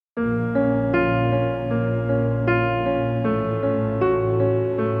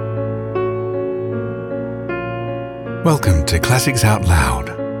Welcome to Classics Out Loud.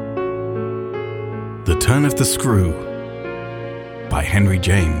 The Turn of the Screw by Henry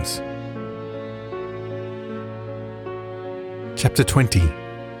James. Chapter 20.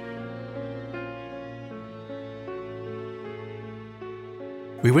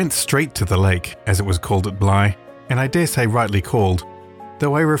 We went straight to the lake, as it was called at Bly, and I dare say rightly called,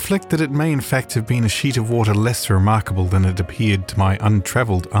 though I reflect that it may in fact have been a sheet of water less remarkable than it appeared to my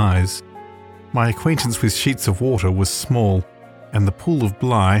untravelled eyes. My acquaintance with sheets of water was small, and the pool of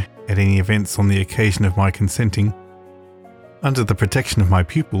Bly, at any events on the occasion of my consenting, under the protection of my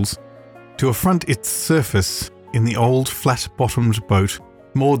pupils, to affront its surface in the old flat-bottomed boat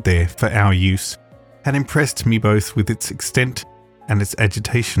moored there for our use, had impressed me both with its extent and its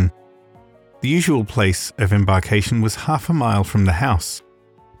agitation. The usual place of embarkation was half a mile from the house,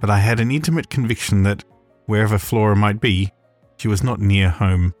 but I had an intimate conviction that, wherever Flora might be, she was not near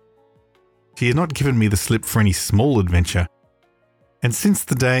home. She had not given me the slip for any small adventure, and since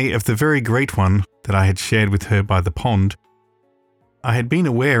the day of the very great one that I had shared with her by the pond, I had been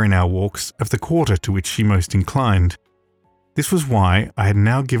aware in our walks of the quarter to which she most inclined. This was why I had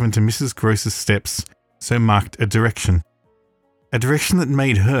now given to Mrs. Grose's steps so marked a direction that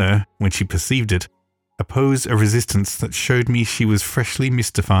made her, when she perceived it, oppose a resistance that showed me she was freshly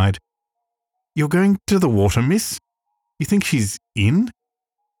mystified. "You're going to the water, miss? You think she's in?"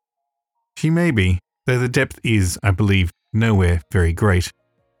 She may be, though the depth is, I believe, nowhere very great.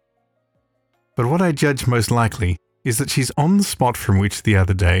 But what I judge most likely is that she's on the spot from which the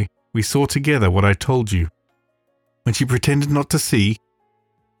other day we saw together what I told you, when she pretended not to see,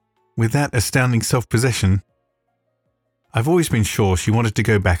 with that astounding self-possession. I've always been sure she wanted to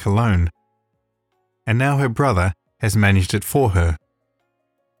go back alone, and now her brother has managed it for her.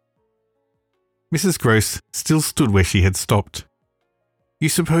 Mrs. Grose still stood where she had stopped. "You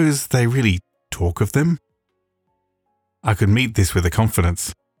suppose they really talk of them?" I could meet this with a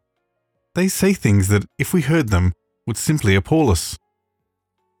confidence. "They say things that, if we heard them, would simply appall us."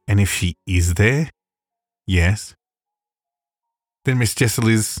 "And if she is there?" "Yes." "Then Miss Jessel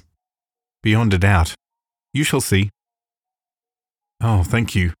is—" "Beyond a doubt. You shall see." "Oh,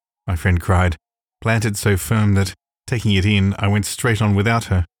 thank you," my friend cried, planted so firm that, taking it in, I went straight on without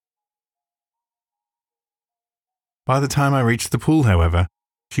her. By the time I reached the pool, however,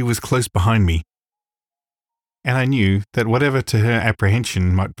 she was close behind me, and I knew that whatever to her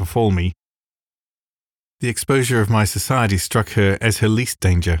apprehension might befall me, the exposure of my society struck her as her least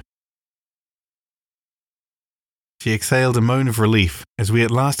danger. She exhaled a moan of relief as we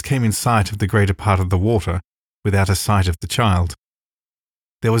at last came in sight of the greater part of the water without a sight of the child.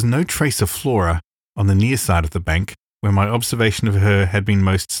 There was no trace of Flora on the near side of the bank where my observation of her had been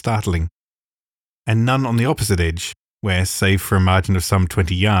most startling, and none on the opposite edge, where, save for a margin of some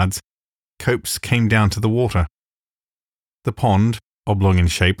 20 yards, copse came down to the water. The pond, oblong in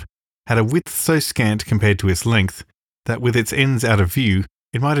shape, had a width so scant compared to its length that with its ends out of view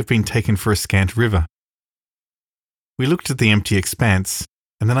it might have been taken for a scant river. We looked at the empty expanse,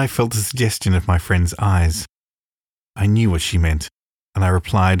 and then I felt the suggestion of my friend's eyes. I knew what she meant, and I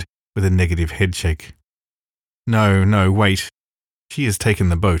replied with a negative headshake. No, wait. She has taken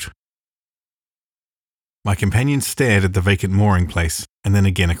the boat." My companion stared at the vacant mooring place, and then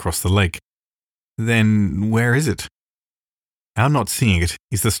again across the lake. "Then where is it?" "Our not seeing it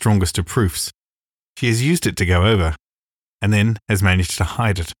is the strongest of proofs. She has used it to go over, and then has managed to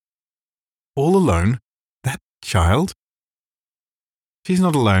hide it." "All alone? That child?" "She's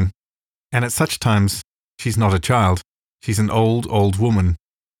not alone, and at such times she's not a child. She's an old woman."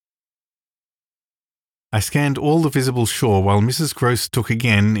 I scanned all the visible shore while Mrs. Grose took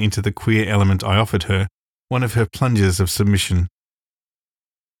again into the queer element I offered her one of her plunges of submission.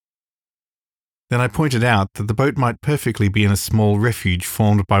 Then I pointed out that the boat might perfectly be in a small refuge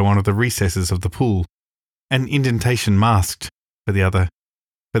formed by one of the recesses of the pool, an indentation masked, for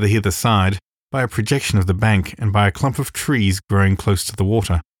the hither side, by a projection of the bank and by a clump of trees growing close to the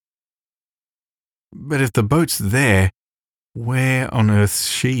water. "But if the boat's there, where on earth's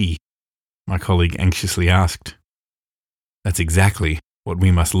she?" my colleague anxiously asked. "That's exactly what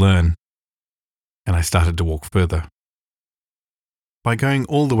we must learn." And I started to walk further. "By going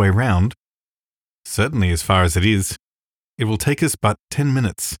all the way round?" "Certainly, as far as it is. It will take us but 10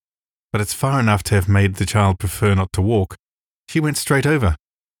 minutes, but it's far enough to have made the child prefer not to walk. She went straight over."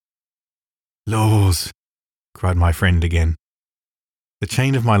 "Laws!" cried my friend again. The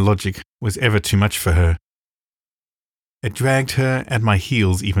chain of my logic was ever too much for her. It dragged her at my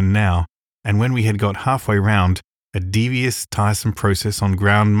heels even now, and when we had got halfway round, a devious, tiresome process on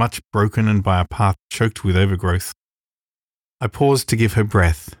ground much broken and by a path choked with overgrowth, I paused to give her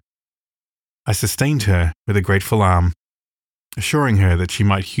breath. I sustained her with a grateful arm, assuring her that she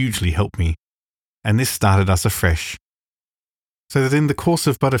might hugely help me, and this started us afresh. So that in the course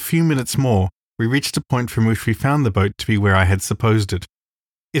of but a few minutes more, we reached a point from which we found the boat to be where I had supposed it.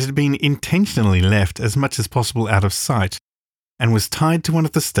 It had been intentionally left as much as possible out of sight, and was tied to one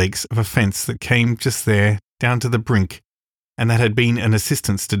of the stakes of a fence that came just there down to the brink, and that had been an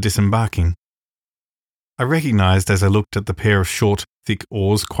assistance to disembarking. I recognised as I looked at the pair of short, thick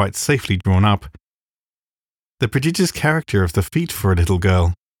oars quite safely drawn up, the prodigious character of the feat for a little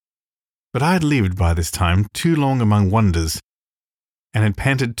girl. But I had lived by this time too long among wonders, and had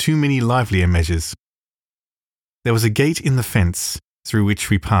panted too many livelier measures. There was a gate in the fence through which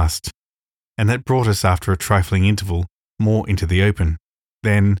we passed, and that brought us after a trifling interval more into the open.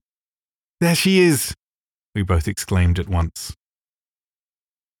 Then, "There she is!" we both exclaimed at once.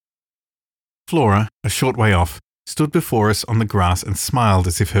 Flora, a short way off, stood before us on the grass and smiled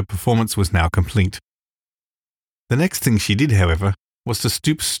as if her performance was now complete. The next thing she did, however, was to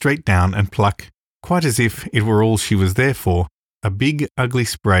stoop straight down and pluck, quite as if it were all she was there for, a big, ugly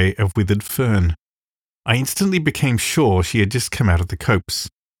spray of withered fern. I instantly became sure she had just come out of the copse.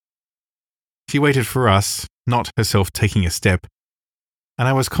 She waited for us, not herself taking a step, and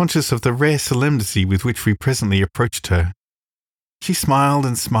I was conscious of the rare solemnity with which we presently approached her. She smiled,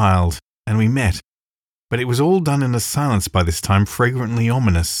 and we met, but it was all done in a silence by this time fragrantly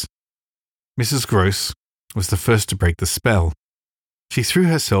ominous. Mrs. Grose was the first to break the spell. She threw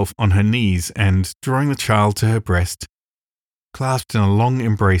herself on her knees and, drawing the child to her breast, clasped in a long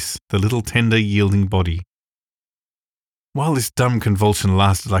embrace the little tender, yielding body. While this dumb convulsion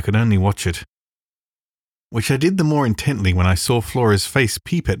lasted, I could only watch it, which I did the more intently when I saw Flora's face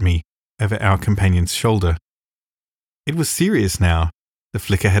peep at me over our companion's shoulder. It was serious now. The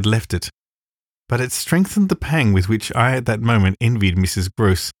flicker had left it, but it strengthened the pang with which I at that moment envied Mrs.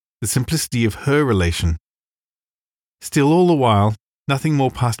 Grose the simplicity of her relation. Still, all the while, nothing more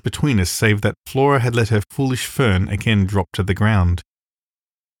passed between us save that Flora had let her foolish fern again drop to the ground.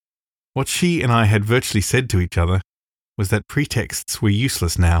 What she and I had virtually said to each other was that pretexts were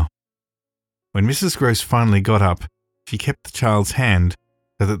useless now. When Mrs. Grose finally got up, she kept the child's hand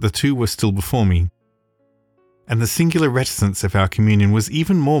so that the two were still before me, and the singular reticence of our communion was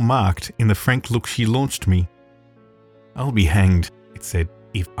even more marked in the frank look she launched me. "I'll be hanged," it said,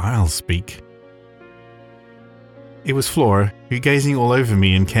 "if I'll speak." It was Flora, who, gazing all over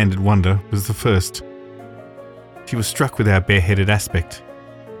me in candid wonder, was the first. She was struck with our bareheaded aspect.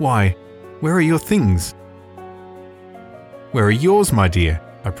 "Why, where are your things?" "Where are yours, my dear?"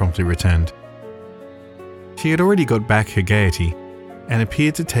 I promptly returned. She had already got back her gaiety, and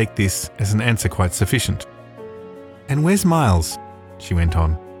appeared to take this as an answer quite sufficient. "And where's Miles?" she went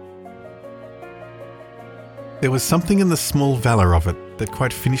on. There was something in the small valour of it that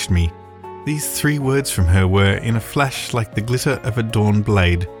quite finished me. These 3 words from her were, in a flash, like the glitter of a dawn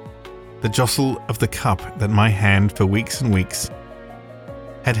blade, the jostle of the cup that my hand for weeks and weeks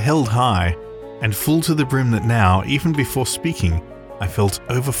had held high and full to the brim that now, even before speaking, I felt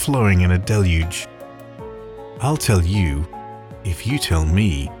overflowing in a deluge. "I'll tell you, if you tell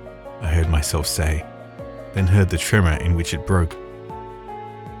me," I heard myself say, then heard the tremor in which it broke.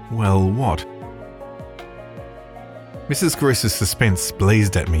 "Well, what?" Mrs. Grose's suspense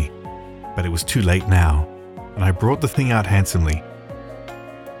blazed at me, but it was too late now, and I brought the thing out handsomely.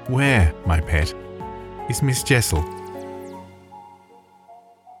 "Where, my pet, is Miss Jessel?"